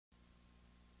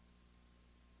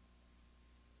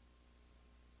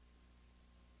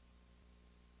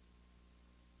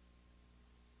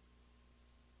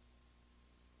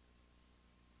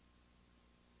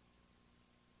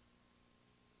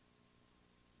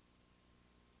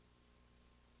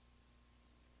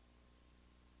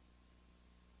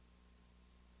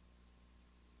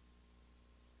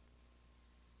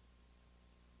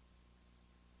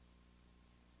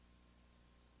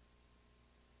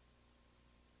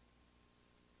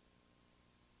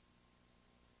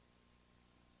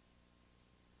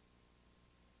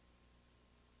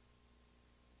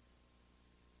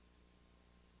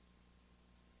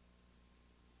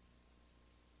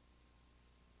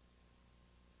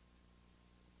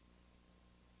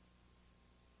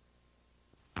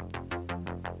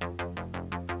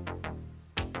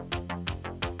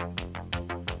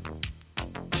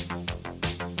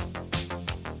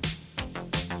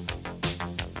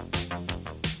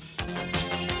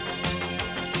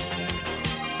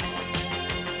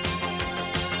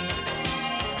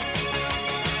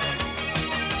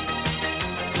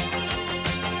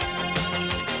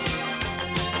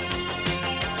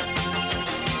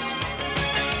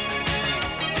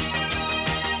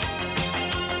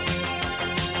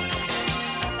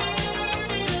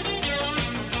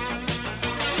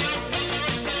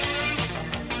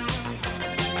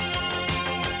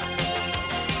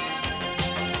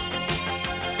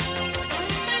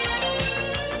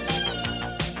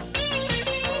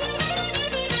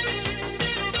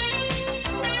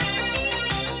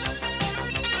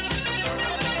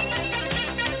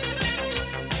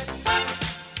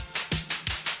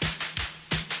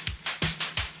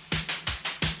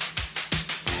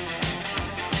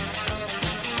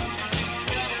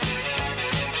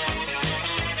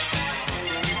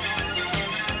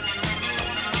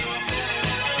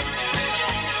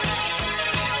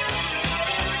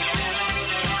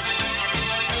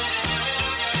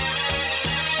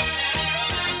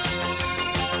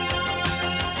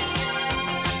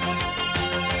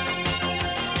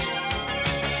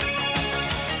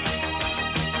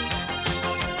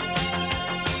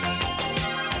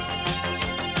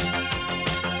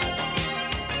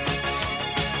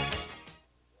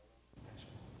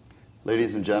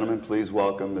Ladies and gentlemen, please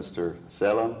welcome Mr.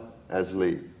 Salem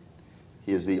Assli.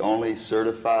 He is the only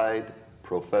certified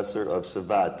professor of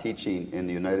Savate teaching in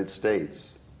the United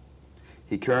States.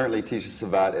 He currently teaches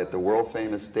Savate at the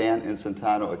world-famous Dan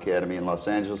Incentano Academy in Los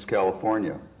Angeles,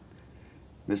 California.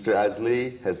 Mr.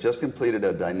 Assli has just completed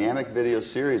a dynamic video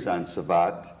series on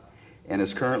Savate and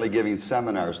is currently giving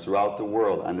seminars throughout the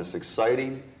world on this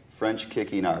exciting French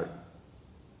kicking art.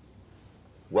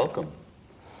 Welcome.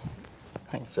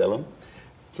 Thanks. Salem,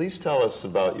 please tell us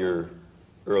about your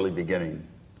early beginning.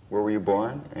 Where were you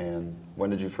born, and when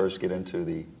did you first get into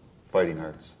the fighting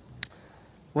arts?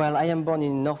 Well, I am born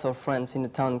in north of France in a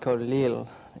town called Lille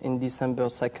in December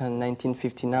 2nd,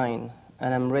 1959.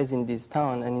 And I'm raised in this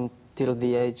town, and until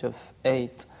the age of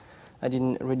 8, I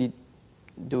didn't really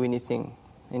do anything,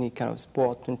 any kind of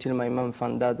sport, until my mom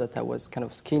found out that I was kind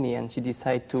of skinny, and she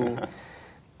decided to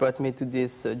brought me to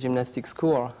this gymnastics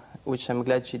school, which I'm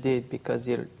glad she did, because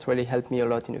it really helped me a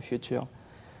lot in the future.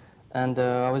 And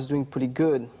I was doing pretty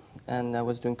good, and I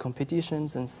was doing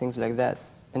competitions and things like that,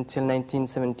 until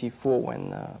 1974,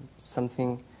 when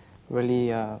something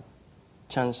really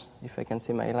changed, if I can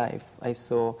say, my life. I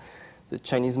saw the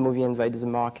Chinese movie Invade the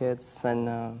Markets,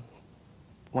 and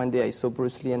one day I saw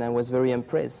Bruce Lee, and I was very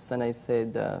impressed, and I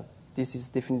said, this is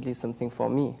definitely something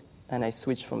for me. And I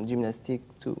switched from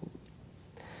gymnastics to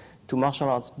martial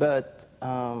arts, but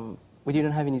we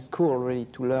didn't have any school really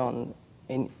to learn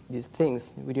these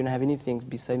things. We didn't have anything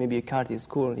besides maybe a karate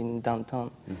school in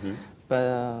downtown. Mm-hmm.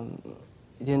 But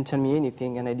it didn't tell me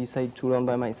anything, and I decided to learn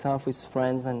by myself with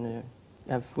friends and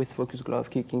have with focus glove,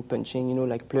 kicking, punching, you know,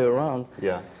 like play around.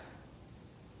 Yeah.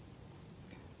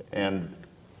 And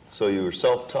so you were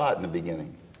self-taught in the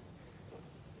beginning?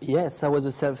 Yes, I was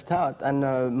a self-taught, and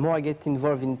more I get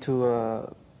involved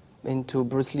into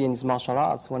Bruce Lee and his martial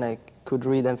arts, when I could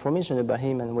read information about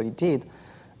him and what he did,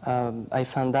 I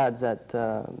found out that,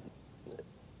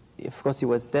 of course, he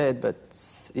was dead, but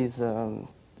his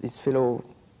fellow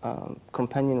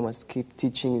companion was keep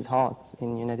teaching his art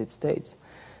in the United States.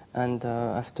 And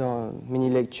after many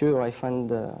lectures, I found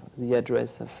the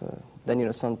address of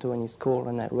Danilo Santo and his school,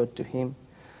 and I wrote to him.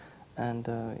 And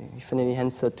he finally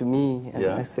answered to me and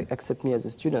accepted me as a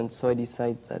student, so I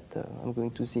decided that I'm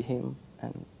going to see him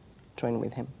and train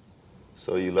with him.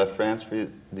 So you left France for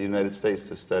the United States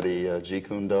to study Jeet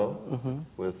Kune Do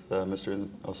with Mr.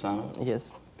 Osano?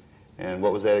 Yes. And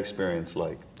what was that experience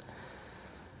like?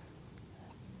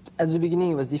 At the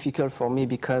beginning, it was difficult for me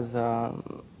because I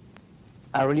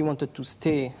really wanted to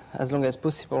stay as long as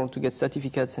possible to get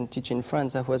certificates and teach in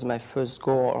France. That was my first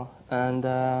goal. And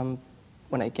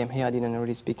when I came here, I didn't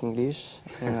really speak English.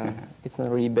 You know, it's not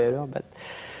really better, but...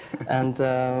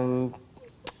 And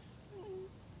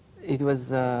it was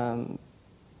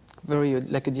very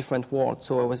like a different world.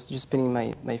 So I was just spending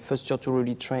my first year to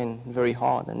really train very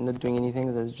hard and not doing anything.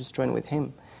 I was just train with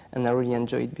him. And I really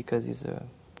enjoyed it because he's a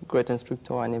great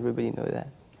instructor, and everybody knows that.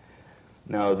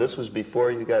 Now, this was before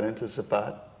you got into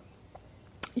Savate?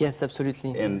 Yes,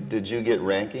 absolutely. And did you get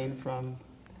ranking from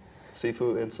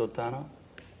Sifu Insotano?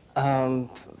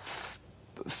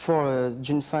 For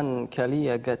Junfan and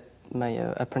Kali, I got my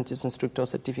apprentice instructor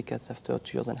certificates after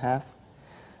 2.5 years.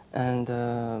 And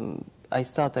I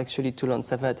started actually to learn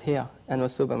Savate here, and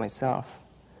also by myself.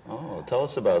 Oh, tell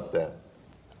us about that.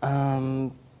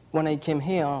 When I came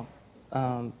here,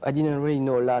 I didn't really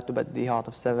know a lot about the art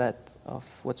of Savate, of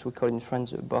what we call in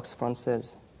French boxe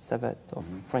française, Savate, of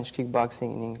French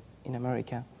kickboxing in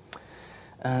America.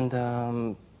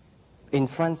 And in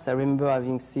France, I remember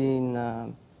having seen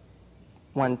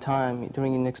one time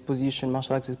during an exposition,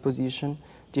 martial arts exposition,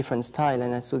 different style,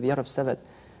 and I saw the art of Savate.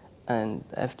 And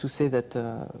I have to say that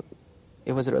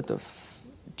it was a lot of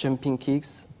jumping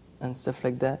kicks and stuff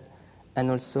like that, and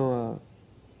also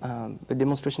a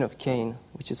demonstration of cane,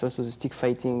 which is also the stick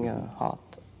fighting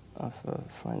art of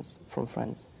France, from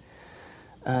France.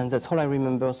 And that's all I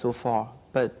remember so far.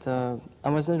 But I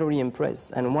was not really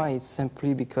impressed. And why? It's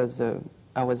simply because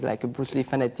I was like a Bruce Lee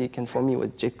fanatic, and for me,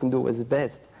 Jeet Kune Do was the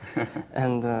best.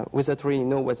 And without really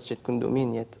know what Jeet Kune Do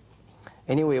mean yet.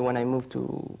 Anyway, when I moved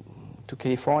to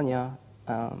California,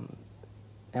 I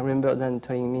remember them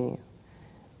telling me,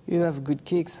 you have good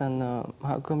kicks, and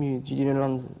how come you didn't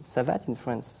learn Savate in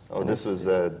France? Oh, and this was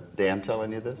Dan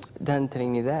telling you this? Dan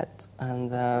telling me that.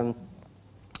 And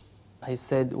I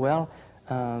said, well,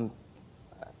 I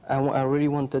really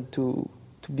wanted to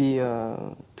be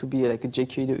like a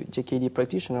JKD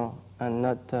practitioner and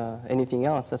not anything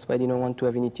else. That's why I didn't want to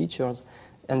have any teachers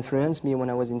influence me when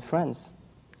I was in France.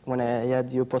 When I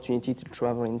had the opportunity to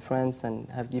travel in France and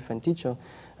have different teachers,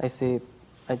 I say,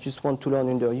 I just want to learn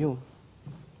under you.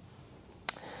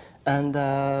 And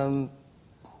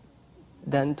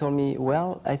Dan told me,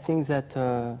 well, I think that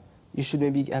you should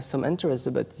maybe have some interest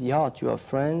about the art. You are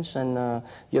French, and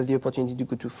you have the opportunity to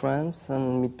go to France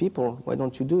and meet people. Why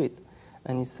don't you do it?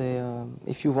 And he said,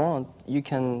 if you want, you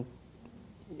can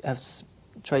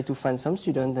try to find some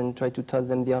student and try to tell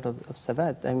them the art of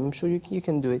Savate. I'm sure you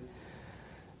can do it.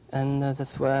 And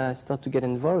that's where I started to get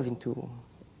involved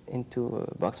into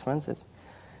box Francis.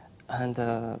 And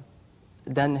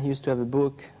Dan used to have a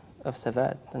book of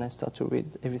Savate, and I started to read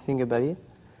everything about it.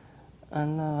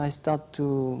 And I started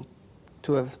to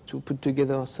put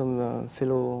together some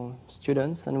fellow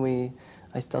students, and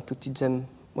I started to teach them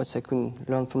what I could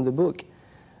learn from the book.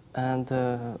 And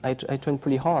I trained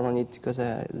pretty hard on it because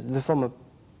the form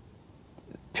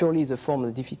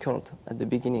is difficult at the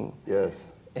beginning. Yes.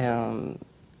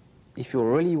 If you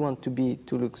really want to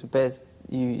look the best,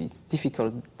 it's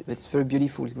difficult. It's very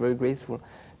beautiful. It's very graceful.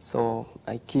 So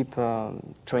I keep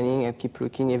training. I keep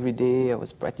looking every day. I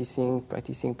was practicing,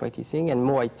 and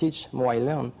more I teach, more I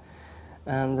learn.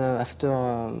 And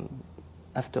after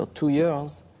 2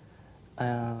 years,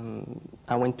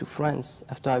 I went to France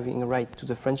after having a write to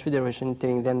the French Federation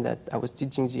telling them that I was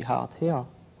teaching the art here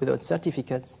without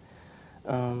certificates.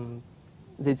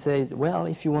 They said, well,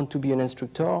 if you want to be an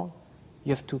instructor, you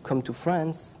have to come to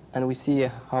France, and we see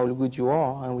how good you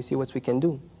are, and we see what we can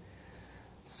do.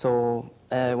 So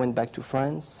I went back to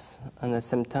France, and at the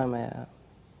same time,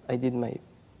 I did my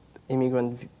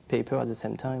immigrant paper at the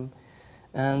same time.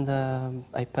 And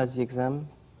I passed the exam,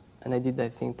 and I did, I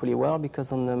think, pretty well,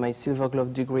 because on my Silver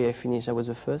Glove degree, I was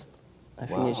the first. I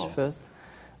finished first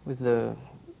with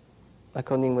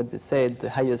according to what they said, the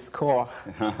highest score,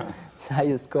 the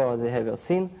highest score they have ever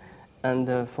seen.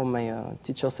 And for my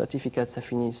teacher certificates, I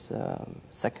finished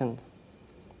second.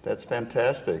 That's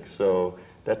fantastic. So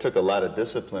that took a lot of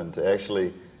discipline to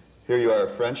actually, here you are a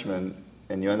Frenchman,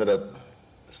 and you ended up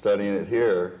studying it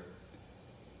here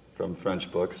from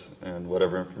French books and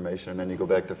whatever information, and then you go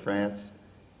back to France,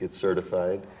 get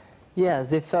certified. Yeah,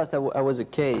 they thought I was a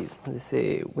case. They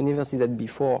say, we never see that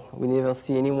before. We never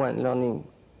see anyone learning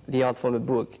the art from a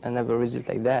book and have a result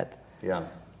like that. Yeah.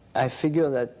 I figure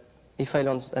that if I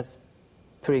learned as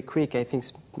pretty quick, I think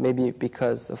maybe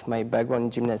because of my background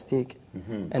in gymnastics,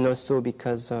 and also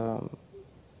because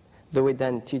the way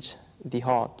Dan teach the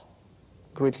art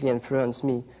greatly influenced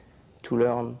me to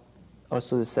learn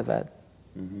also the Savate.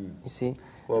 You see?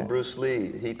 Well, Bruce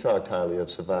Lee, he talked highly of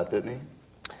Savate, didn't he?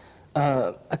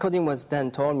 According to what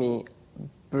Dan told me,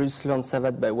 Bruce learned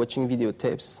Savate by watching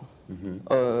videotapes.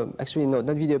 Actually, no,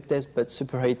 not videotapes, but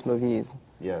Super 8 movies.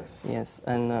 Yes. Yes,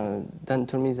 and Dan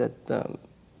told me that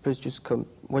Bruce just come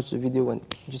watch the video and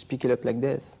just pick it up like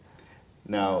this.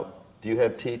 Now, do you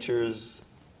have teachers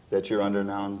that you're under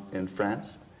now in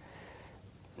France?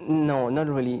 No, not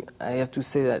really. I have to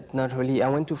say that, not really. I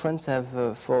went to France,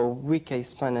 for a week I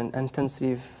spent an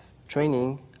intensive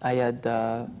training. I had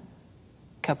a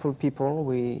couple people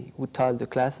who taught the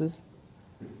classes,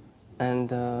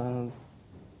 and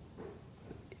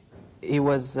it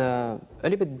was a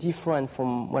little bit different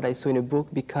from what I saw in a book,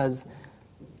 because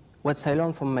what I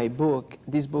learned from my book,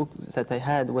 this book that I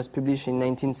had was published in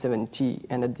 1970,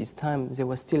 and at this time they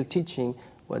were still teaching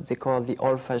what they call the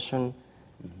old-fashioned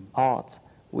art,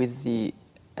 with the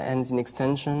hands in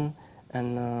extension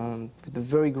and with the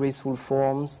very graceful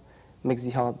forms, makes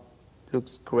the art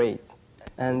looks great.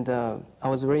 And I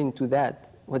was very into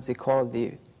that, what they call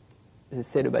they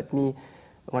said about me,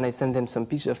 when I send them some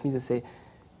pictures of me, they say,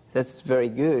 that's very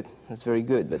good,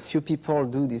 but few people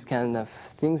do these kind of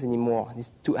things anymore.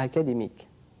 It's too academic.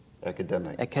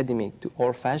 Academic, too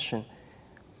old-fashioned.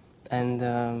 And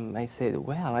I said,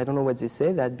 well, I don't know what they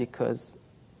say that, because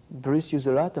Bruce used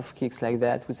a lot of kicks like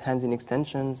that with hands in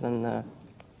extensions, and I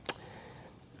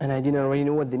didn't really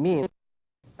know what they mean.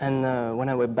 And when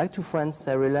I went back to France,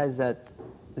 I realized that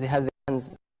they have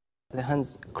their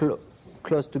hands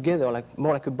close together,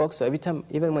 more like a boxer. Every time,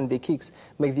 even when they kicks,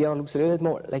 make the arm looks a little bit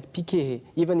more like piqué,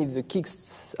 even if the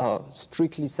kicks are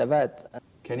strictly Savate.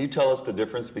 Can you tell us the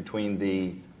difference between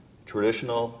the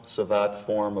traditional Savate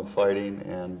form of fighting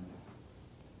and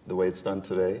the way it's done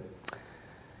today?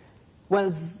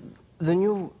 Well, the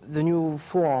new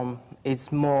form,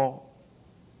 it's more,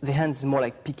 the hands is more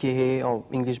like piqué or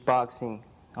English boxing.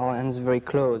 Our hands very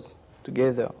close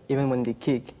together, even when they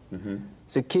kick.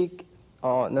 The kick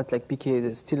are not like piqué,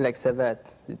 they're still like Savate.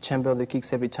 They chamber the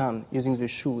kicks every time, using the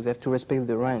shoe. They have to respect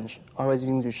the range, always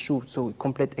using the shoe, so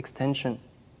complete extension.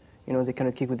 You know, they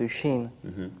cannot kick with the shin.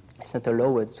 It's not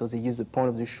allowed, so they use the point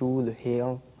of the shoe, the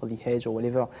heel, or the edge, or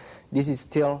whatever. This is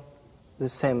still the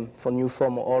same for new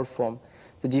form or old form.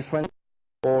 The difference,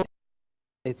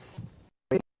 it's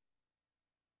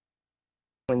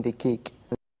when they kick.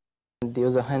 and the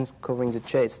other hands covering the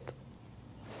chest.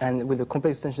 And with the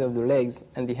complete extension of the legs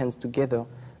and the hands together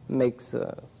makes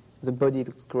the body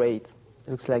looks great.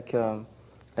 It looks like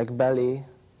ballet,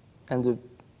 and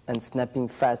snapping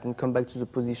fast and come back to the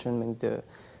position, and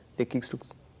the kicks look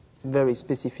very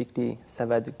specifically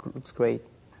Savate. It looks great.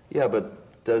 Yeah,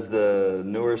 but does the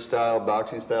newer style,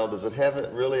 boxing style, does it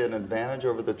have really an advantage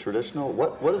over the traditional?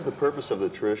 What is the purpose of the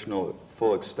traditional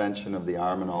full extension of the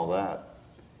arm and all that?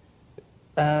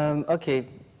 Okay,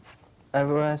 I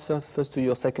will answer first to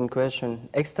your second question.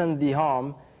 Extend the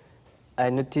arm. I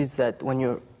noticed that when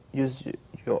you use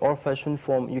your old-fashioned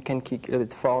form, you can kick a little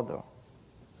bit farther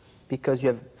because you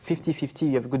have 50-50,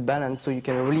 you have good balance, so you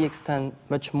can really extend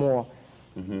much more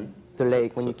the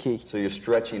leg when you kick. So you're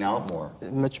stretching out more?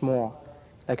 Much more,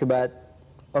 like about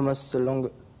almost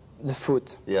along the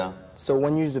foot. Yeah. So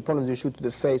when you use the point of the shoe to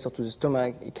the face or to the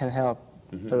stomach, it can help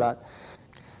a lot.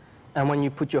 And when you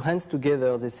put your hands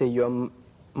together, they say you're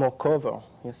more cover,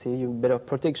 you see, you better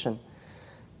protection.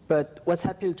 But what's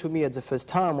happened to me at the first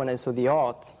time when I saw the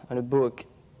art on a book,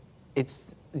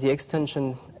 it's the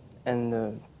extension and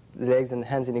the legs and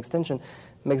hands in extension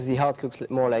makes the art look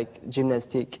more like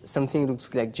gymnastic. Something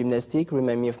looks like gymnastic,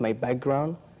 remind me of my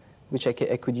background, which I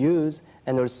could use,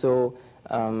 and also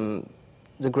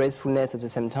the gracefulness at the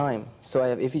same time. So I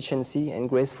have efficiency and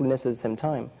gracefulness at the same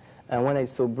time. And when I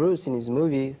saw Bruce in his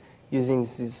movie, using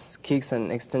these kicks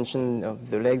and extension of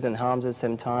the legs and arms at the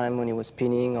same time when he was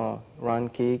spinning or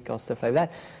round kick or stuff like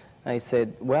that, I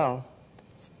said, well,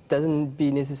 it's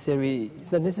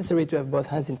not necessary to have both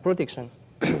hands in protection.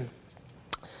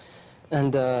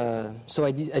 And so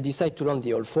I decided to learn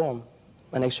the old form.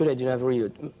 And actually I didn't have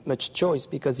really much choice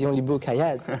because the only book I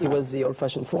had, it was the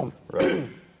old-fashioned form. Right.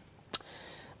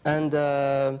 And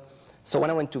so when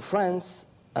I went to France,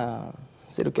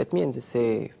 they look at me and they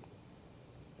say,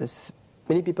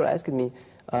 many people asked me,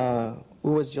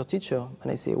 who was your teacher?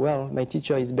 And I say, well, my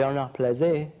teacher is Bernard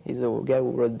Plazet. He's the guy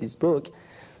who wrote this book.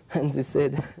 And they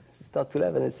said, they start to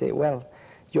laugh and they say, well,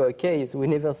 you're a case. We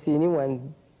never see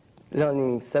anyone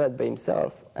learning Savate by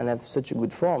himself and have such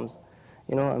good forms.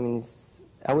 You know, I mean,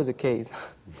 I was a case.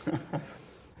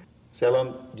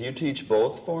 Salem, do you teach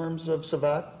both forms of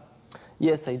Savate?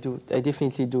 Yes, I do. I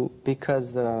definitely do.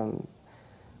 Because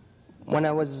when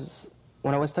I was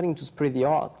starting to spread the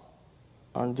art,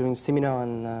 during seminar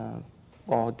and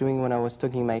or when I was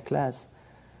talking in my class,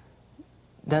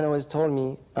 then I was told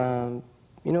me,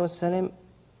 you know, Salem,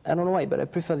 I don't know why, but I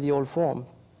prefer the old form.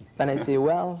 And I say,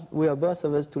 well, we are both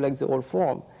of us to like the old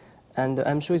form, and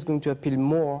I'm sure it's going to appeal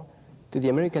more to the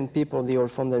American people the old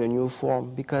form than a new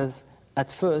form, because at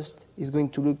first it's going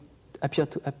to appear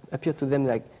to them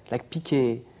like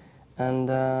piqué, and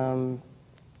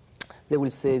they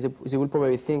will say, they will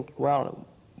probably think, well,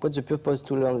 what's the purpose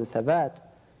to learn the Savate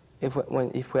if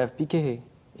we have piqué,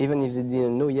 even if they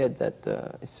didn't know yet that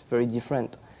it's very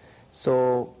different.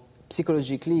 So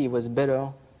psychologically, it was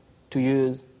better to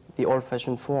use the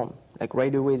old-fashioned form. Like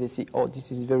right away they see, oh, this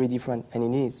is very different, and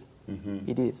it is.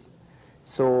 It is.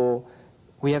 So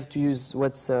we have to use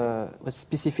what's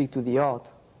specific to the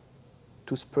art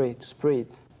to spray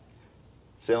it.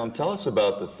 Salem, tell us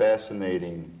about the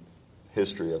fascinating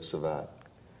history of Savate.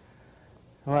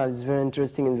 Well, it's very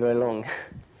interesting and very long.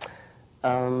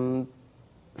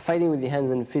 Fighting with the hands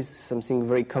and fists is something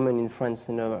very common in France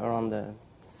around the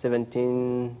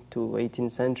 17th to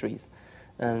 18th centuries.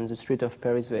 And the streets of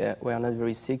Paris were not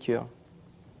very secure.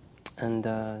 And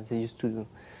they used to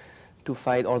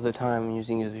fight all the time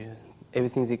using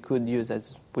everything they could use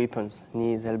as weapons.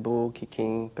 Knees, elbow,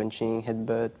 kicking, punching,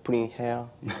 headbutt, pulling hair,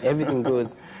 everything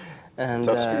goes. And,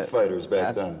 tough street fighters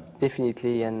back then.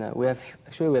 Definitely, and we have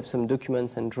some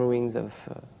documents and drawings of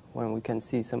when we can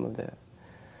see some of the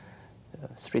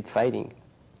street fighting.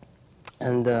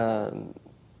 And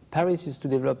Paris used to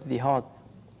develop the art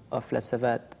of La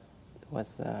Savate,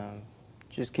 was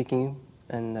just kicking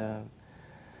and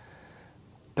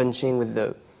punching with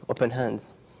the open hands.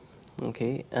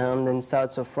 Okay, and in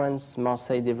south of France,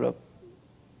 Marseille developed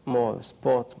more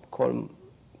sport called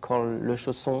le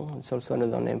chausson. It's also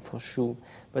another name for shoe,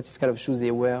 but it's kind of shoes they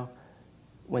wear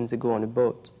when they go on a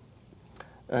boat.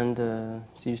 And they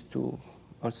used to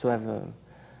also have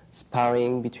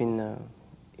sparring between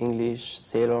English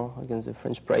sailor against the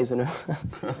French prisoner.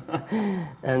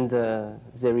 And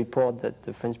they report that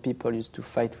the French people used to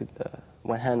fight with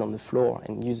one hand on the floor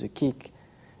and use a kick,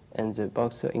 and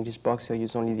the English boxer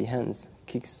used only the hands,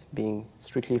 kicks being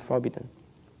strictly forbidden.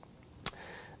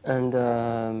 And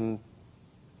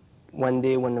one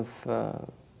day, one of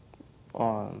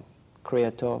our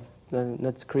creator,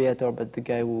 not creator, but the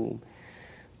guy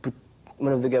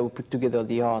one of the guys who put together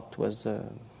the art was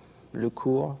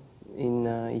Lecourt,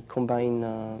 He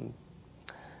combined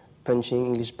punching,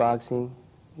 English boxing,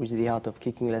 with the art of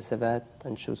kicking la savate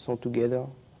and chausson together,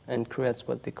 and creates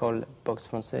what they call boxe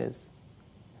française.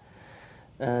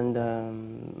 And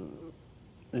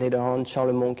later on,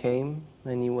 Charlemont came,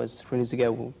 and he was really the guy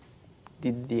who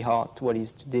did the art, what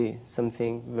is today,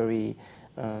 something very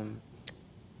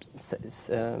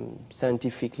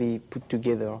scientifically put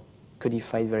together,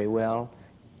 codified very well,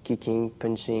 kicking,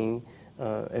 punching,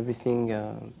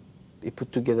 everything he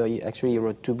put together. He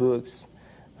wrote 2 books,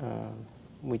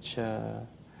 which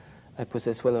I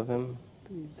possess one of them,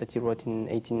 that he wrote in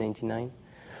 1899.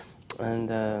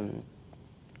 And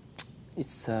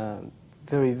it's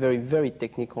very, very, very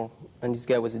technical, and this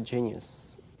guy was a genius.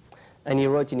 And he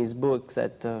wrote in his book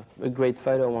that a great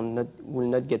fighter will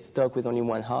not get stuck with only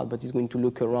one heart, but he's going to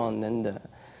look around and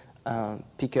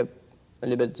pick up a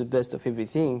little bit the best of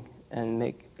everything and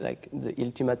make like the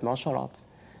ultimate martial arts.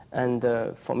 And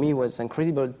for me, it was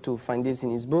incredible to find this in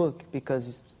his book, because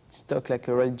he's stuck like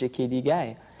a real JKD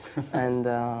guy. And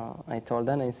I told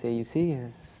Dan, I say, you see,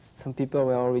 some people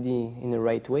were already in the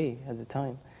right way at the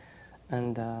time.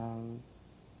 And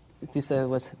this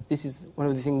is one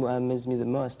of the things that amazed me the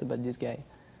most about this guy.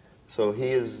 So he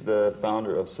is the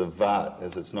founder of Savate,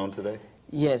 as it's known today?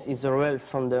 Yes, he's the real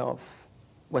founder of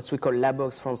what we call la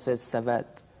boxe française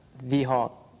Savate, the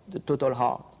heart, the total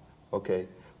heart. Okay.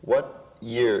 What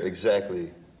year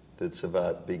exactly did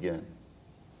Savate begin?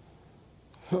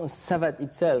 Savate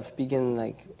itself began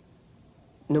like,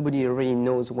 nobody really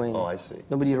knows when. Oh, I see.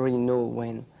 Nobody really knows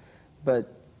when.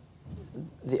 But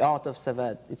the art of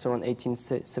Savate, it's around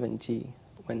 1870,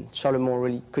 when Charlemont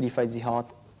really codified the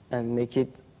art and make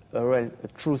it a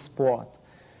true sport.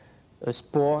 A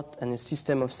sport and a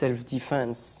system of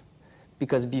self-defense.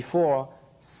 Because before,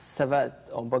 Savate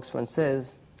or boxe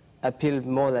française appealed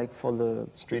more like for the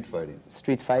street fighting,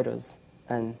 street fighters,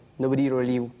 and nobody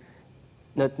really,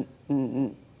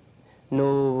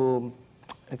 no,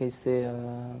 like I say,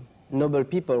 noble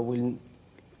people will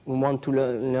want to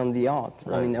learn the art.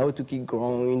 Right. I mean, how to kick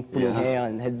groin, pulling hair,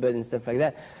 and headbutt and stuff like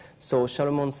that. So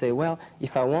Charlemont say, well,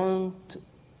 if I want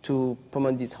to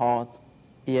promote this art,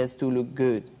 he has to look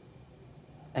good.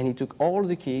 And he took all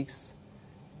the kicks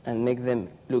and make them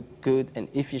look good and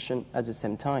efficient at the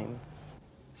same time.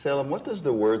 Salem, what does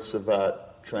the word Savate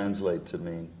translate to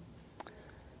mean?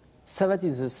 Savate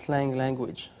is a slang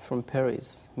language from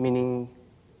Paris, meaning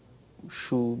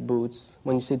shoe, boots.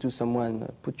 When you say to someone,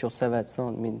 put your savates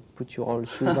on, I mean, put your old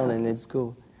shoes on and let's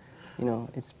go. You know,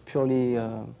 it's purely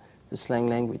the slang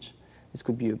language. This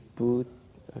could be a boot,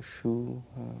 a shoe,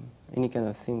 any kind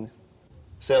of things.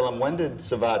 Salem, when did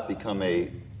Savate become a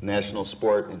national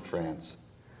sport in France?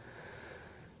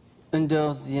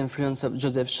 Under the influence of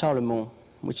Joseph Charlemont,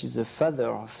 which is the father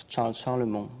of Charles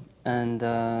Charlemont. And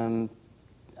in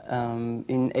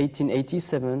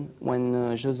 1887,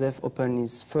 when Joseph opened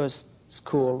his first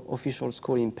school, official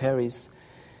school in Paris,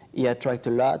 he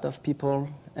attracted a lot of people,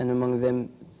 and among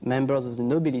them members of the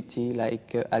nobility,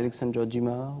 like Alexandre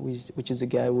Dumas, which is the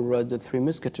guy who wrote The Three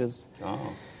Musketeers.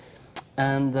 Oh.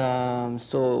 And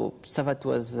so Savate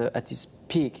was at his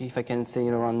peak, if I can say,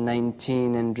 around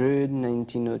 1900,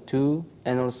 1902.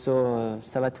 And also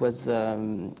Savate was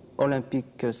Olympic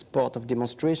sport of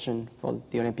demonstration for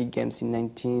the Olympic Games in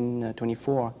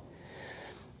 1924.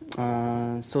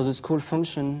 So the school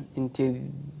functioned until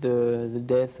the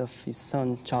death of his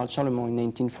son, Charles Charlemont, in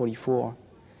 1944.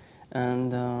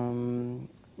 And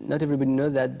not everybody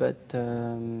knows that, but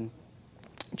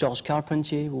Georges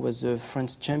Carpentier, who was a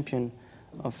French champion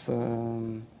of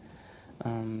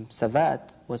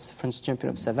Savate, was French champion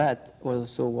of Savate, was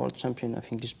also world champion of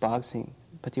English boxing,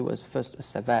 but he was first a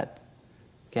Savate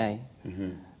guy.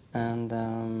 Mm-hmm.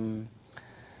 And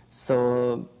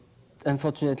so,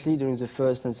 unfortunately, during the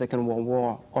First and Second World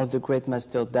War, all the great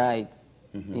masters died,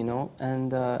 mm-hmm. you know,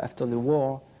 and after the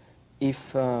war,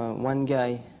 if one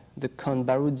guy, the Count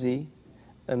Baruzzi,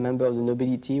 a member of the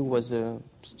nobility, was a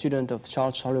student of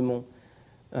Charles Charlemont,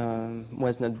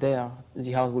 was not there,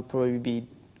 the house would probably be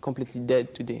completely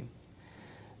dead today.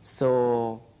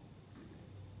 So,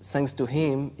 thanks to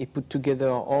him, he put together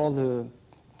all the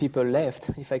people left,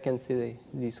 if I can say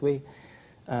this way,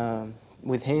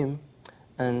 with him,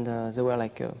 and they were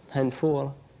like a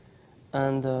handful,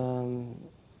 and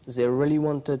they really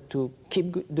wanted to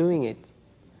keep doing it.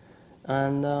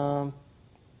 And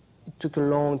it took a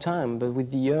long time, but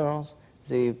with the years,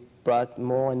 they brought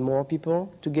more and more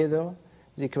people together.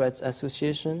 They created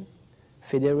association,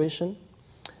 federation,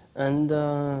 and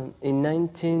in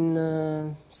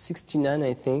 1969,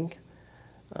 I think,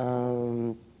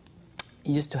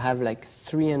 he used to have like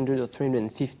 300 or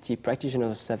 350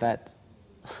 practitioners of Savate.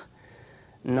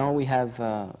 Now we have,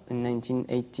 in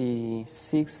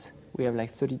 1986, we have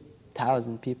like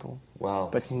 30,000 people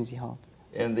practicing the art.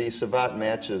 In the Savate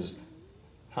matches,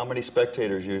 how many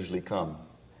spectators usually come?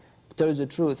 To tell you the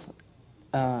truth,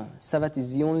 Savate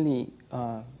is the only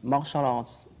martial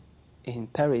arts in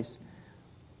Paris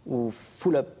who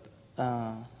full up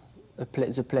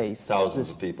the place.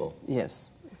 Thousands of people.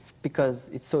 Yes, because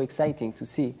it's so exciting to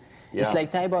see. Yeah. It's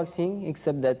like Thai boxing,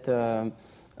 except that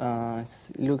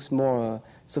it looks more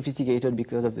sophisticated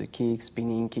because of the kick,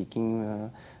 spinning,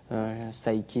 kicking,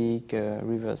 side kick,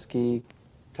 reverse kick.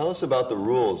 Tell us about the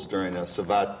rules during a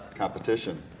Savate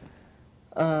competition.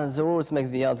 The rules make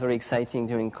the art very exciting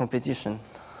during competition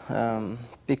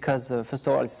because, first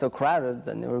of all, it's so crowded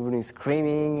and everybody's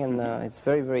screaming, and it's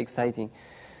very, very exciting.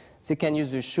 They can use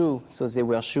the shoe, so they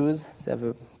wear shoes. They have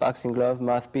a boxing glove,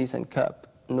 mouthpiece, and cup.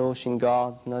 No shin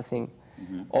guards, nothing.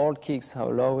 Mm-hmm. All kicks are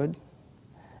lowered,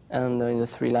 and in the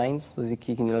 3 lines, so they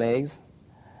kick in the legs,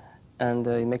 and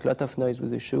they make a lot of noise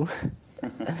with the shoe.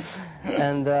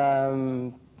 And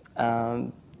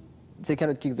they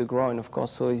cannot kick the groin, of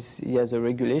course, so he has a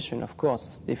regulation, of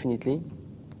course, definitely.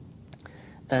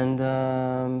 And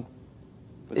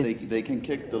but they can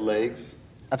kick the legs?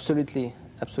 Absolutely,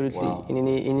 absolutely. Wow. In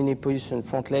any position,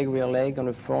 front leg, rear leg, on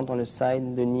the front, on the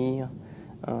side, the knee,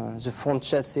 the front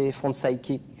chassé, front side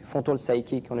kick, frontal side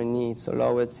kick on the knee. It's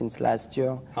allowed since last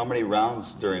year. How many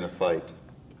rounds during a fight?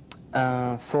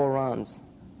 4 rounds.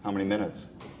 How many minutes?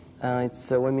 It's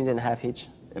 1.5 minutes each.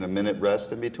 And a minute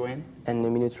rest in between? And a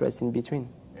minute rest in between.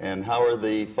 And how are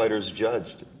the fighters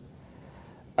judged?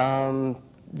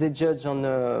 They judge on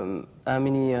how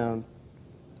many.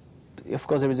 Of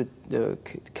course, there is the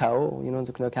KO, you know,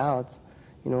 the knockout,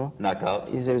 you know. Knockout?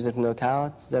 There is a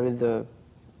knockout. There is the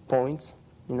points,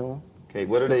 you know. Okay,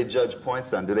 what do they judge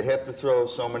points on? Do they have to throw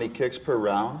so many kicks per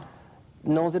round?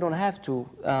 No, they don't have to.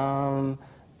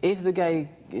 If the guy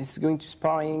is going to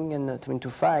sparring and trying to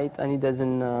fight and he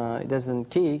doesn't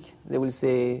kick, they will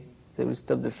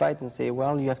stop the fight and say,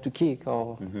 well, you have to kick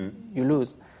or you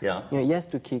lose. Yeah. You know, he has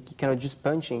to kick. He cannot just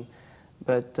punching.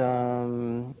 But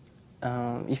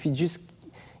if he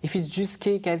just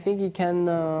kick, I think he can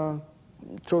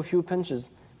throw a few punches.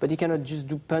 But he cannot just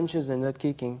do punches and not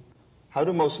kicking. How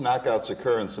do most knockouts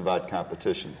occur in Savate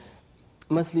competition?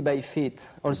 Mostly by feet,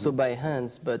 also by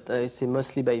hands, but I say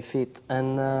mostly by feet.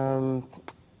 And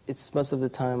it's most of the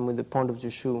time with the point of the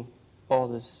shoe or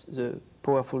the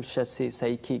powerful chassé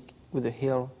side kick with the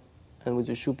heel and with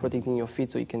the shoe protecting your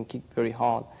feet so you can kick very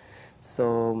hard.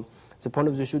 So the point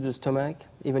of the shoe, the stomach,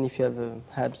 even if you have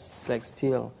abs like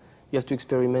steel, you have to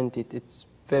experiment it. It's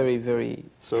very, very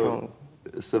strong.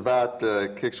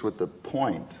 Savate kicks with the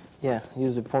point. Yeah,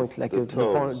 use the point like the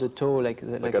toe, like a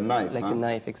knife. Like huh? a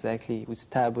knife, exactly. We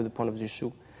stab with the point of the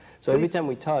shoe. So every time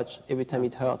we touch, every time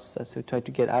it hurts. So we try to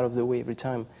get out of the way every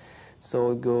time.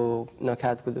 So we go knock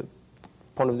out with the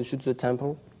point of the shoe to the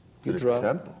temple. You drop.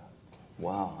 Temple?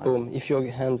 Wow. Boom. If your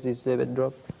hands is a bit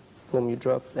drop, boom, you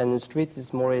drop. And in the street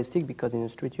is more realistic because in the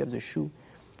street you have the shoe.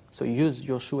 So use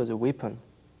your shoe as a weapon.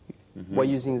 While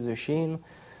using the shin,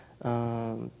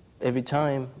 every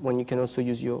time when you can also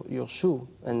use your shoe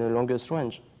and the longest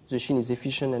range. The shin is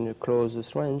efficient and the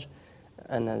closest range,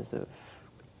 and as the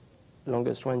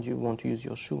longest range you want to use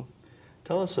your shoe.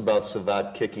 Tell us about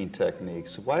Savate kicking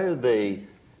techniques. Why are they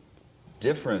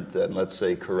different than, let's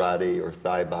say, karate or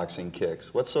Thai boxing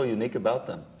kicks? What's so unique about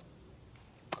them?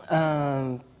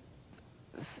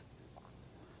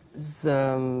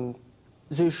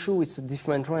 The shoe is a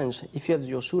different range. If you have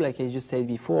your shoe, like I just said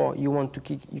before, you want to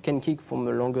kick. You can kick from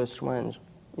the longest range,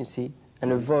 you see,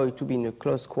 and avoid to be in a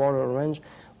close quarter range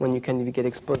when you can get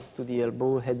exposed to the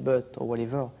elbow, headbutt, or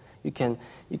whatever. You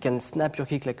can snap your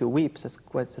kick like a whip. That's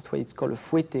why it's called a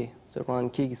fouetté. The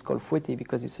round kick is called fouetté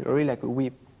because it's really like a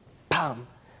whip. Bam!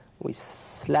 We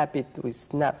slap it, we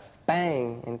snap,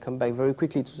 bang, and come back very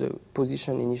quickly to the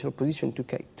position, initial position, to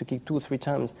kick 2 or 3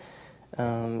 times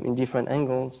in different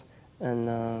angles. And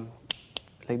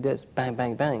like this, bang,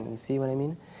 bang, bang. You see what I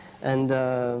mean? And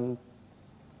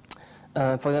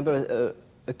for example,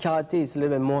 karate is a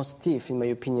little bit more stiff, in my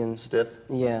opinion. Stiff?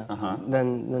 Yeah.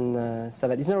 Than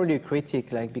Savate. It's not really a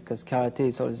critic, like, because karate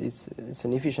it's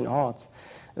an efficient art,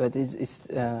 but it's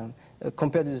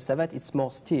compared to the Savate, it's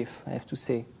more stiff, I have to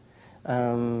say.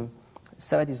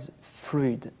 Savate is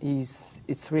fluid.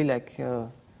 It's really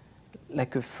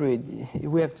like a fruit.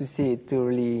 We have to see it to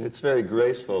really... It's very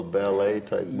graceful,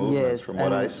 ballet-type movements from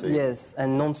what I see. Yes,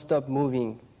 and non-stop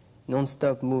moving.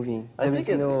 Non-stop moving. There is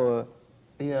no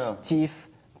stiff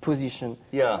position.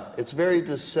 Yeah, it's very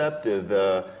deceptive.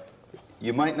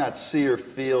 You might not see or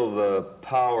feel the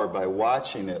power by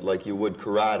watching it like you would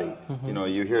karate. You know,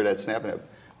 you hear that snapping.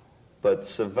 But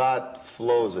Savate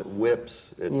flows, it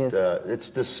whips, Yes. It's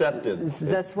deceptive.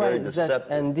 That's why,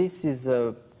 and this is,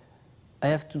 I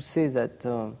have to say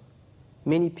that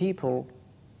many people,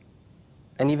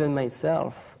 and even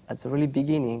myself, at the really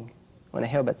beginning, when I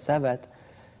heard about Savate,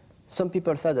 some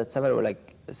people thought that Savate was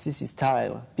like Sissi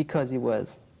style because he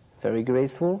was very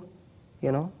graceful,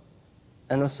 you know,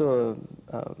 and also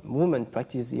women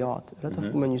practice the art. A lot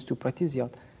of women used to practice the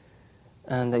art.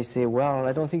 And I say, well,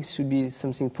 I don't think it should be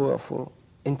something powerful.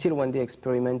 Until one day I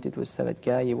experimented with Savate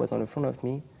guy. He was on the front of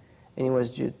me, and he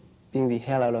was just beating the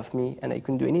hell out of me, and I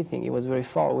couldn't do anything. He was very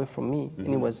far away from me, and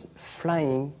he was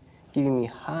flying, giving me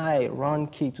high,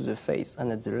 round kick to the face,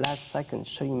 and at the last second,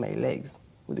 showing my legs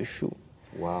with a shoe.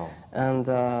 Wow. And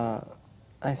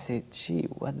I said, gee,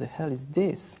 what the hell is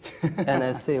this? And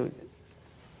I say,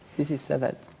 this is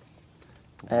Savate.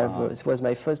 Wow. It was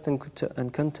my first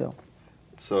encounter.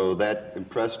 So that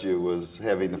impressed you, was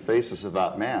having the face of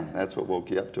Savate man. That's what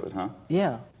woke you up to it, huh?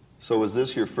 Yeah. So was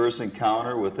this your first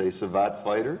encounter with a Savate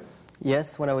fighter?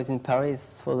 Yes, when I was in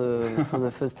Paris for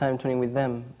the first time training with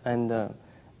them, and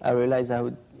I realized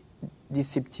how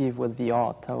deceptive was the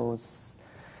art.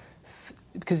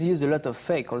 Because they use a lot of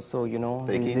fake also, you know.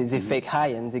 They fake high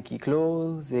and they kick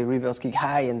low, they reverse kick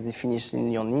high and they finish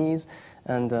in your knees,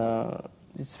 and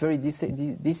it's very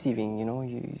deceiving, you know.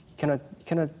 You cannot,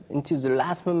 until the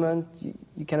last moment,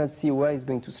 you cannot see where he's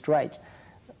going to strike.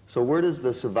 So where does the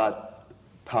Savate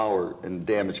power and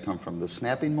damage come from? The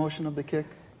snapping motion of the kick?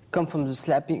 Come from the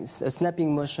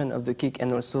snapping motion of the kick,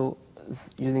 and also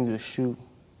using the shoe.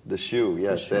 The shoe,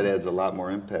 yes, that adds a lot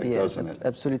more impact, doesn't it?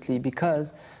 Absolutely,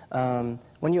 because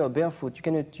when you are barefoot, you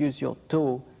cannot use your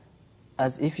toe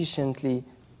as efficiently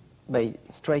by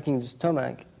striking the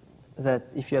stomach that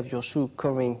if you have your shoe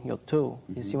covering your toe.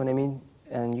 You see what I mean?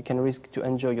 And you can risk to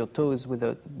injure your toes with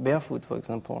a barefoot, for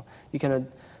example. You cannot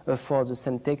afford the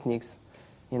same techniques,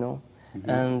 you know.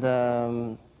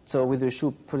 And so with the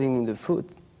shoe putting in the foot,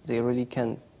 they really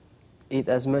can eat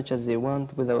as much as they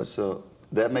want without... So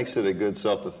that makes it a good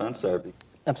self-defense art.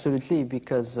 Absolutely,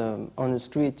 because on the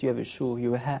street you have a shoe,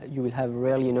 you will have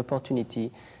rarely an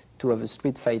opportunity to have a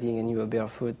street fighting and you are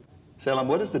barefoot. Salem,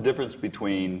 what is the difference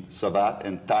between Savate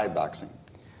and Thai boxing?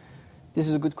 This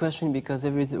is a good question because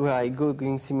everywhere I go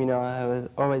going seminar, I was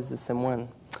always the same one.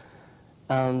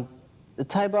 The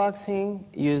Thai boxing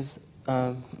use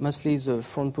mostly the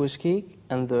front push kick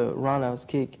and the roundhouse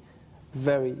kick,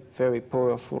 very, very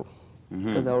powerful.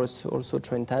 Because I also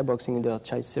train Thai boxing under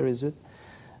Chai Sirizut,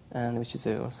 and which is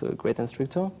also a great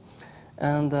instructor.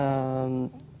 And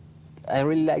I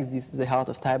really like the art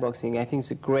of Thai boxing. I think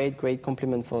it's a great, great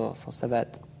compliment for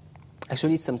Savate.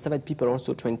 Actually, some Savate people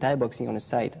also train Thai boxing on the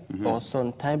side, or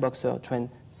some Thai boxer train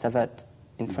Savate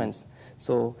in France.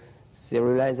 So they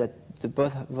realize that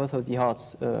both of the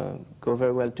arts go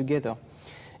very well together.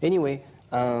 Anyway,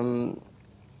 the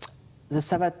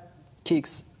Savate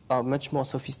kicks are much more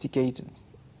sophisticated,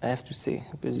 I have to say,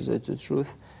 because it's the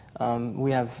truth.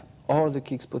 We have all the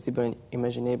kicks possible and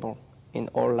imaginable in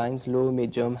all lines: low,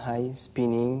 medium, high,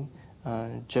 spinning,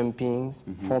 jumping,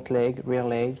 front leg, rear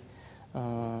leg.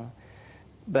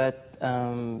 But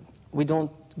we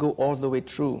don't go all the way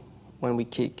through when we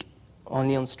kick,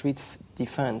 only on street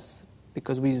defense.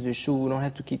 Because we use the shoe, we don't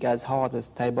have to kick as hard as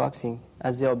Thai boxing.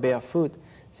 As they are barefoot,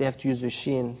 they have to use the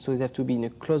shin, so they have to be in the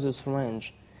closest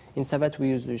range. In Savate, we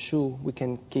use the shoe, we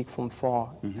can kick from far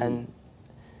and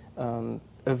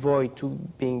avoid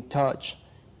being touched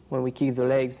when we kick the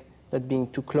legs, not being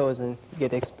too close and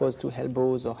get exposed to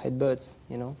elbows or headbutts,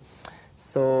 you know.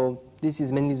 So this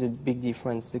is mainly the big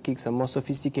difference. The kicks are more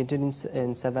sophisticated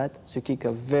in Savate. The kicks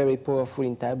are very powerful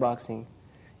in Thai boxing,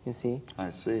 you see.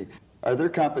 I see. Are there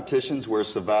competitions where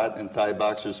Savate and Thai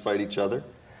boxers fight each other?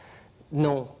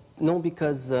 No. No,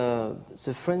 because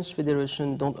the French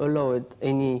Federation don't allow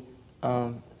any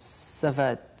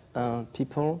Savate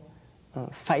people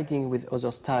fighting with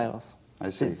other styles.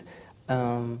 I see.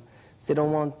 They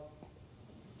don't want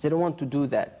to do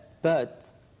that.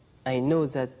 But I know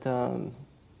that a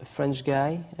French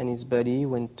guy and his buddy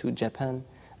went to Japan,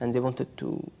 and they wanted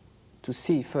to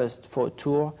see first for a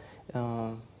tour,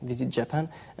 visit Japan,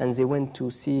 and they went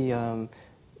to see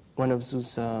one of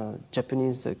those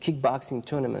Japanese kickboxing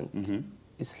tournament.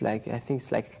 It's like, I think it's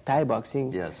like Thai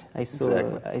boxing. Yes, I saw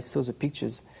the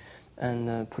pictures,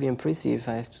 and pretty impressive,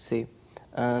 I have to say.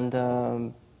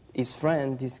 And his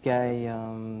friend, this guy's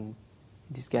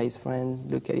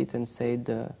friend, looked at it and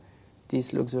said,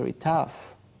 "This looks very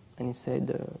tough." And he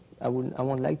said, "I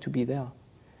won't like to be there."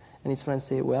 And his friend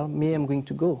said, "Well, me, I'm going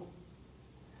to go."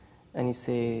 And he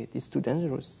said, "It's too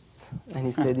dangerous." And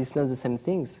he said, "It's not the same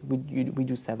things. We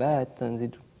do Savate, and they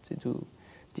do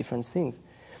different things."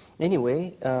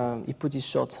 Anyway, he put his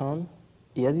shorts on,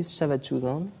 he had his Savate shoes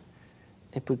on,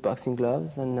 he put boxing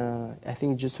gloves, and I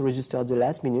think he just registered at the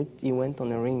last minute, he went on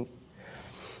the ring.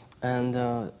 And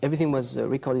everything was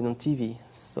recorded on TV,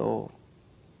 so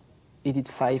he did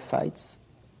 5 fights.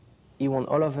 He won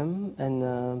all of them,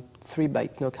 and 3 by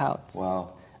knockouts.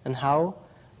 Wow. And how?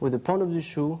 With the point of the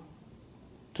shoe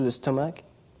to the stomach,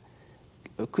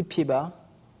 a coup de pied bas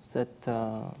that,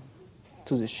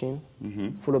 to the shin,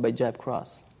 followed by jab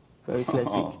cross. Very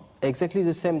classic. Exactly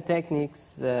the same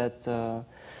techniques that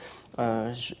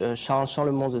Charles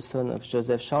Charlemont, the son of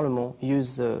Joseph Charlemont,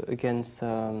 used against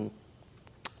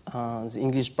the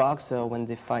English boxer when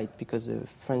they fight, because the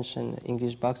French and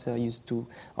English boxer used to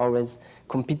always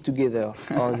compete together.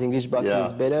 Or the English boxing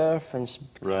is better, French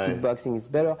kickboxing is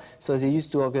better. So they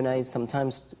used to organize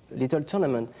sometimes little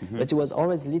tournament, but it was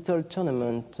always little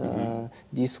tournament,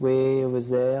 this way, over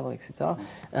there, etc.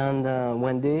 And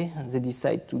one day they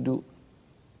decide to do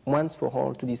once for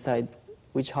all to decide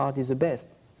which art is the best.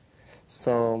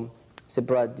 So they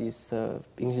brought this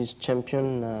English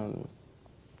champion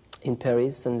in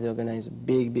Paris, and they organized a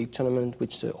big tournament,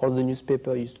 which all the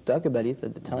newspapers used to talk about it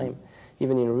at the time,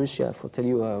 even in Russia, for tell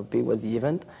you how big was the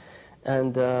event.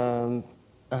 And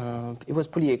it was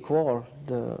pretty equal.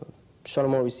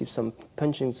 Charlemont received some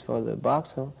punchings for the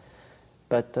boxer,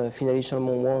 but finally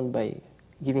Charlemont won by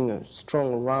giving a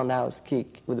strong roundhouse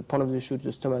kick with the point of the shoe to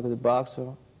the stomach of the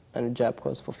boxer, and a jab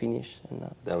cross for finish. And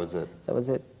that was it? That was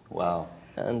it. Wow.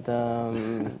 And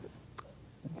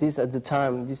this, at the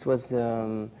time, this was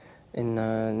in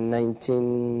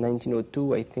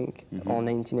 1902, I think, or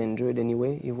 1900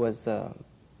 anyway. It was,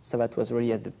 Savate was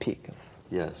really at the peak.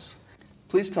 Yes.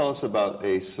 Please tell us about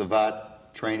a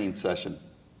Savate training session.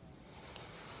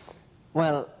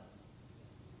 Well,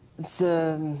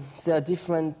 there are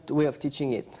different way of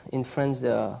teaching it. In France,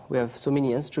 we have so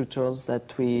many instructors that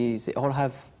they all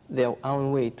have their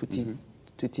own way to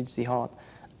teach the art.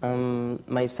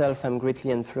 Myself, I'm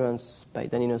greatly influenced by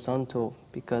Danilo Santo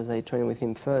because I trained with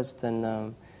him first,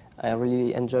 and I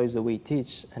really enjoy the way he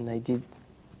teaches, and I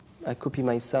copy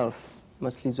myself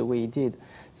mostly the way he did.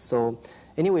 So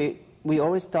anyway, we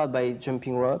always start by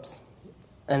jumping ropes,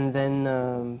 and then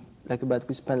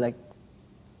we spend like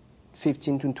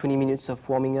 15 to 20 minutes of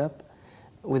warming up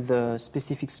with a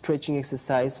specific stretching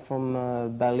exercise from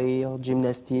ballet or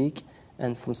gymnastic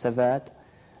and from Savate.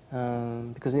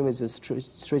 Because anyway, the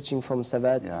stretching from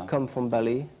Savate come from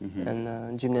ballet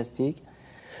and gymnastic,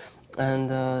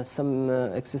 and some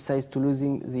exercise to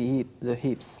loosen the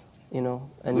hips, you know.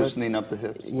 And loosening up the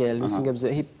hips? Yeah, loosening up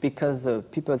the hip, because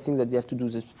people think that they have to do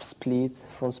the split,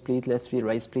 front split, left split,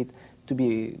 right split, to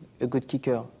be a good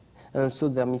kicker. And also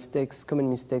their mistakes, common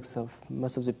mistakes of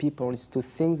most of the people, is to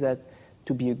think that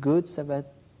to be a good Savate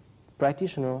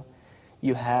practitioner,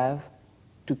 you have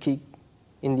to kick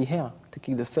in the air, to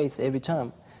kick the face every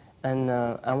time. And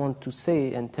I want to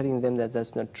say and telling them that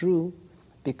that's not true,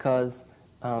 because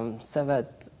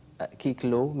Savate kick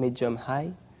low, medium,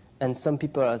 high, and some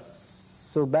people are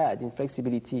so bad in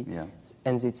flexibility,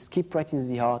 and they keep practicing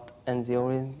the art, and they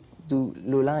always do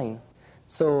low line.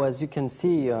 So as you can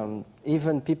see,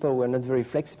 even people who are not very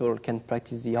flexible can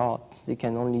practice the art. They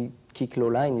can only kick low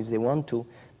line if they want to,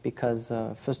 because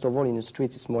first of all, in the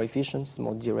street it's more efficient, it's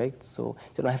more direct, so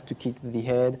they don't have to kick the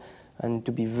head and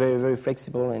to be very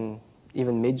flexible and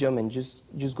even medium and just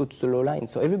go to the low line.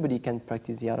 So everybody can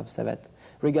practice the art of Savate,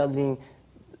 regarding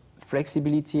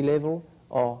flexibility level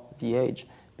or the age,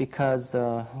 because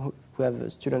we have a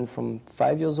student from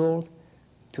 5 years old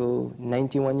to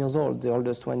 91 years old. The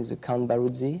oldest one is Count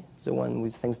Baruzzi, the one who,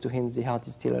 thanks to him, the art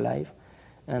is still alive.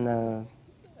 And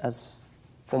as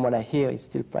from what I hear, he's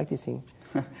still practicing.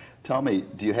 Tell me,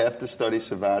 do you have to study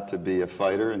Savate to be a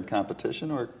fighter in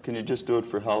competition, or can you just do it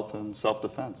for health and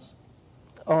self-defense?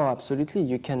 Oh, absolutely.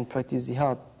 You can practice the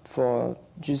art for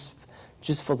just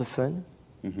for the fun,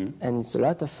 and it's a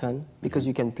lot of fun because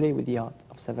you can play with the art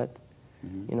of Savate.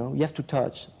 You know, you have to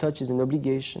touch. Touch is an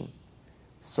obligation.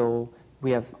 So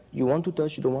we have, you want to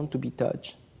touch, you don't want to be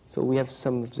touched. So we have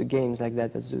some of the games like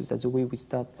that. That's the way we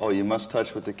start. Oh, you must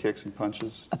touch with the kicks and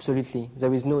punches? Absolutely.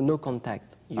 There is no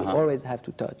contact. You always have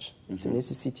to touch. It's a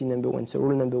necessity number one. It's a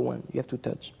rule number one. You have to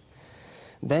touch.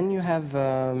 Then you have,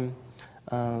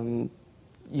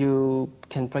 you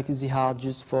can practice the art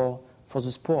just for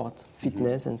the sport,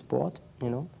 fitness and sport, you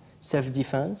know.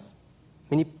 Self-defense.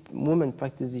 Many women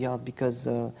practice the art because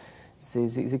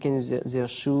they can use their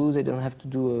shoes, they don't have to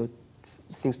do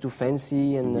things too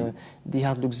fancy, and the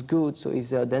art looks good. So if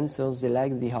they are dancers, they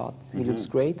like the art. It looks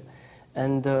great.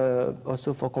 And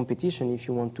also for competition, if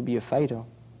you want to be a fighter.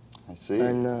 I see.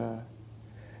 And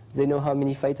they know how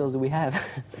many fighters we have.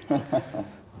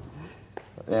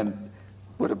 And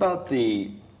what about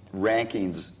the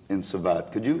rankings in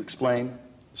Savate? Could you explain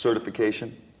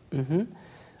certification?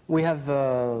 We have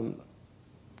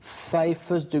 5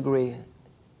 first-degree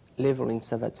level in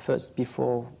Savate first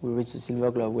before we reach the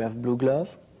silver glove. We have blue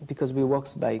glove because we work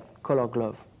by color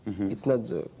glove. It's not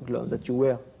the glove that you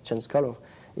wear, change color.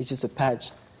 It's just a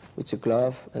patch with a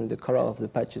glove, and the color of the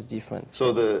patch is different.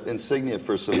 So the insignia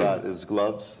for Savate is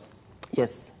gloves?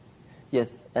 Yes,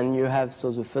 yes. And you have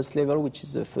the first level, which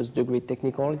is the first degree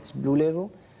technical. It's blue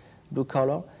level, blue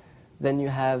color. Then you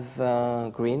have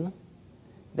green.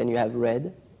 Then you have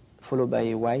red, followed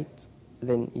by white,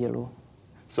 then yellow.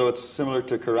 So it's similar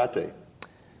to karate?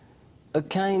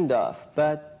 Kind of,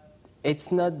 but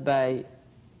it's not by.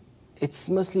 It's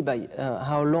mostly by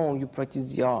how long you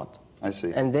practice the art. I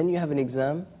see. And then you have an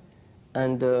exam,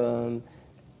 and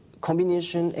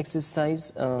combination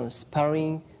exercise,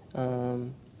 sparring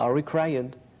are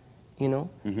required, you know.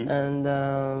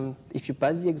 And if you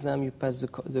pass the exam, you pass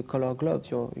the color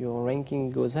glove. Your ranking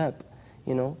goes up,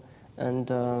 you know. And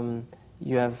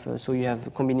you have you have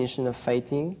a combination of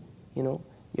fighting, you know.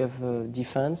 You have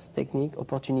defense, technique,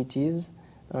 opportunities.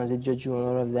 They judge you on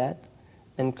all of that.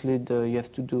 Include you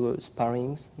have to do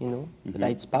sparrings, you know,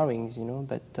 light sparrings, you know,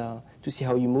 but to see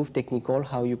how you move, technical,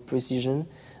 how you precision,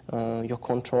 your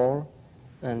control,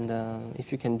 and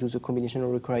if you can do the combination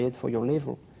required for your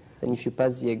level. Then if you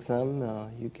pass the exam,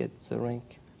 you get the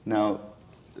rank. Now,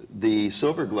 the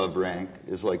silver glove rank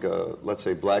is like a, let's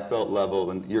say, black belt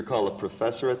level, and you're called a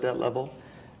professor at that level?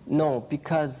 No,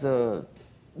 because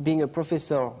being a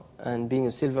professor and being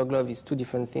a silver glove is 2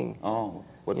 different things. Oh,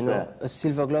 what's you know, that? A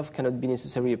silver glove cannot be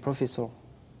necessarily a professor,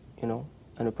 you know,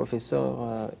 and a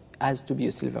professor has to be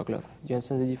a silver glove. Do you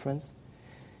understand the difference?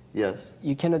 Yes.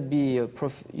 You cannot be a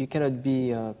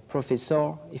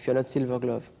professor if you're not silver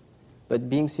glove. But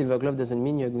being silver glove doesn't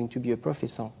mean you're going to be a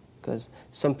professor, because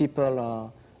some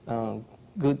people are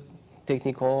good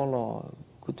technical or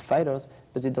good fighters,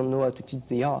 but they don't know how to teach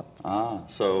the art. Ah,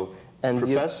 so and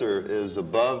professor is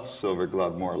above silver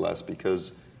glove more or less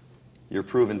because you're a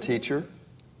proven teacher?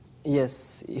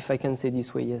 Yes, if I can say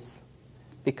this way, yes.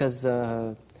 Because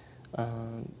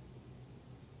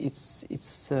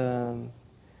it's a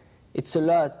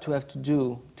lot to have to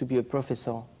do to be a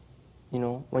professor. You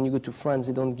know, when you go to France,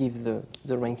 they don't give the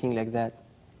ranking like that.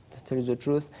 To tell you the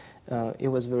truth, it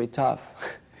was very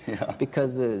tough. Yeah.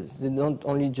 Because they don't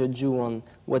only judge you on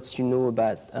what you know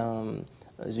about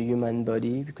the human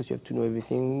body, because you have to know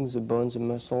everything, the bones, the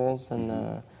muscles,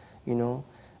 and you know,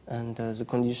 and the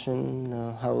condition,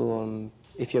 how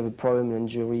if you have a problem,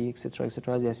 injury, etc.,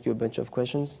 etc. They ask you a bunch of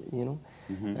questions, you know,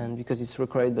 and because it's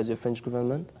required by the French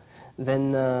government,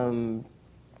 then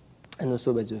and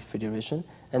also by the federation,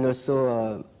 and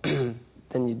also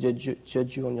then you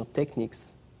judge you on your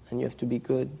techniques, and you have to be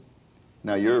good.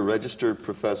 Now you're a registered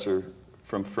professor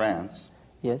from France.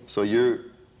 Yes. So you're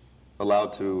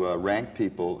allowed to rank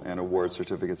people and award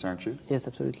certificates, aren't you? Yes,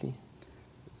 absolutely.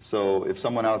 So if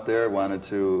someone out there wanted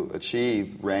to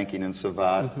achieve ranking in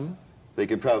Savate, they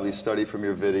could probably study from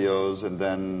your videos and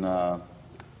then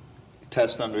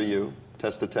test under you,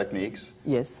 test the techniques.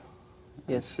 Yes.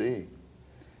 Yes. I see.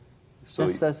 So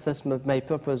that's my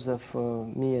purpose of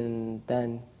me and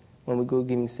Dan. When we go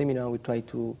giving seminar, we try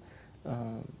to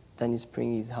Dan is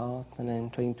spraying his heart, and I'm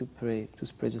trying to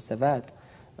spray the Savate,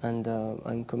 and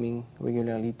I'm coming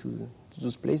regularly to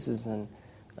those places and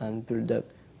build up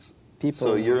people.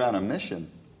 So you're on a mission.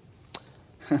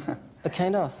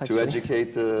 Kind of, actually. To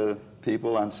educate the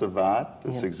people on Savate,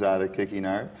 this exotic kicking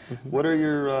art. What are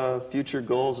your future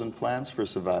goals and plans for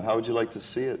Savate? How would you like to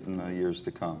see it in the years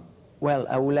to come? Well,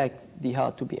 I would like the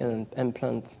art to be an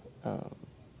implant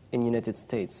in the United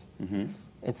States.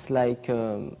 It's like,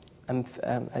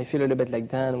 I feel a little bit like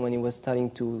Dan when he was starting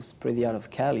to spread the art of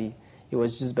Cali. He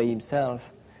was just by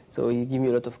himself. So he gave me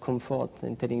a lot of comfort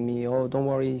and telling me, oh, don't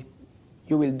worry,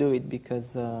 you will do it,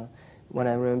 because when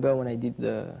I remember when I did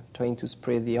trying to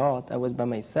spread the art, I was by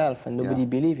myself and nobody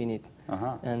believed in it.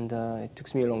 And it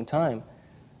took me a long time.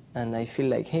 And I feel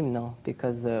like him now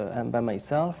because I'm by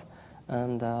myself,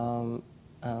 and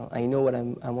I know what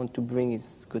I want to bring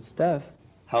is good stuff.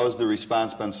 How has the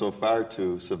response been so far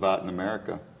to Savate in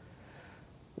America?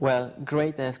 Well,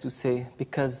 great, I have to say,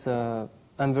 because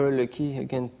I'm very lucky,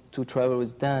 again, to travel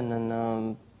with Dan,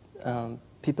 and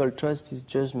people trust his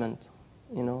judgment,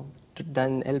 you know.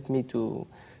 Dan helped me to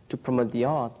promote the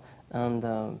art,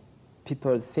 and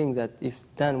people think that if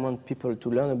Dan wants people to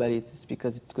learn about it, it's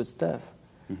because it's good stuff.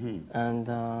 And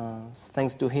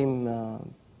thanks to him,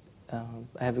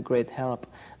 I have a great help.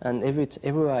 And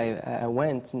everywhere I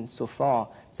went so far,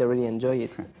 they really enjoy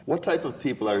it. What type of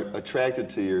people are attracted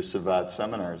to your Savate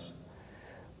seminars?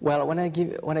 Well, when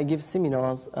I give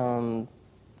seminars,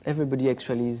 everybody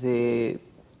actually they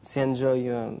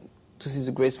enjoy to see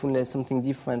the gracefulness, something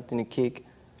different in a cake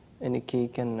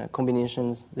and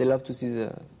combinations. They love to see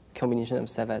the combination of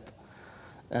Savate,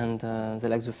 and they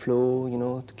like the flow, you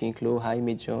know, to cake low, high,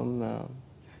 medium.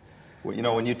 Well, you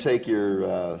know, when you take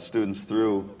your students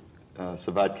through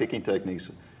Savate kicking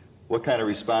techniques, what kind of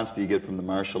response do you get from the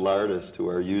martial artists who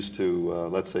are used to,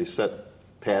 let's say, set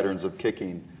patterns of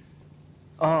kicking?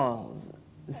 Oh,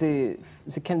 they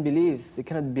cannot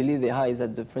believe their eyes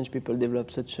that the French people develop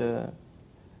such a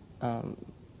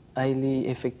highly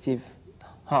effective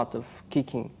art of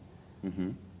kicking. Mm-hmm.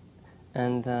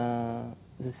 And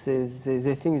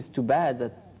they think it's too bad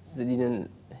that they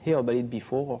didn't hear about it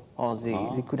before, or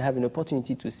they could have an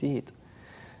opportunity to see it.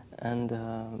 And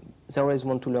they always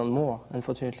want to learn more.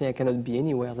 Unfortunately, I cannot be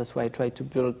anywhere. That's why I try to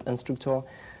build instructor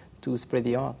to spread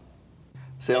the art.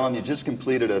 Salem, you just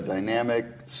completed a dynamic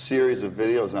series of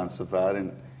videos on Savate,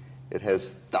 and it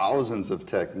has thousands of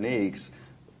techniques.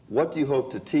 What do you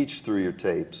hope to teach through your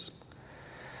tapes?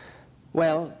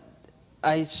 Well,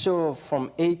 I show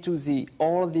from A to Z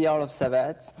all the art of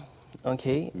Savate,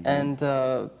 okay, mm-hmm. And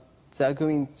they're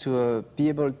going to be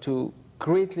able to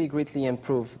greatly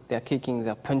improve their kicking,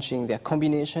 their punching, their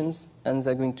combinations, and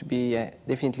they're going to be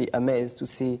definitely amazed to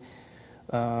see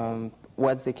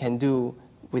what they can do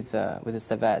with the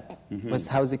Savate, mm-hmm. with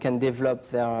how they can develop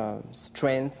their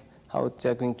strength, how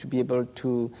they're going to be able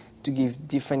to give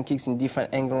different kicks in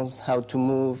different angles, how to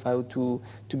move, how to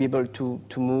be able to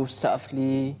move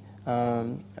softly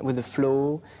with the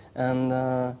flow,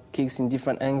 and kicks in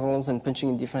different angles and punching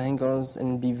in different angles,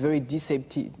 and be very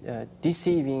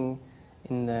deceiving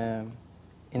in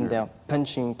their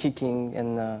punching, kicking,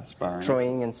 and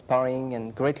throwing and sparring,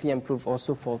 and greatly improve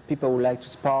also for people who like to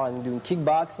spar and doing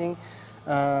kickboxing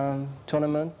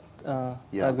tournament. Are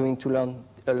going to learn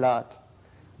a lot.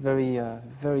 Very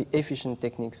efficient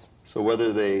techniques. So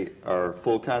whether they are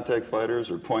full contact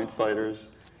fighters or point fighters,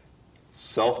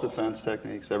 self-defense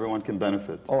techniques, everyone can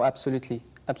benefit. Oh, absolutely.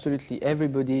 Absolutely.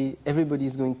 Everybody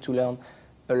is going to learn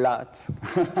a lot.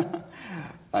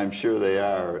 I'm sure they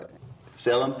are.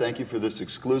 Salem, thank you for this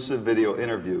exclusive video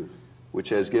interview, which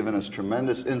has given us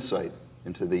tremendous insight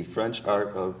into the French art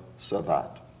of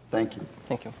Savate. Thank you.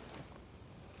 Thank you.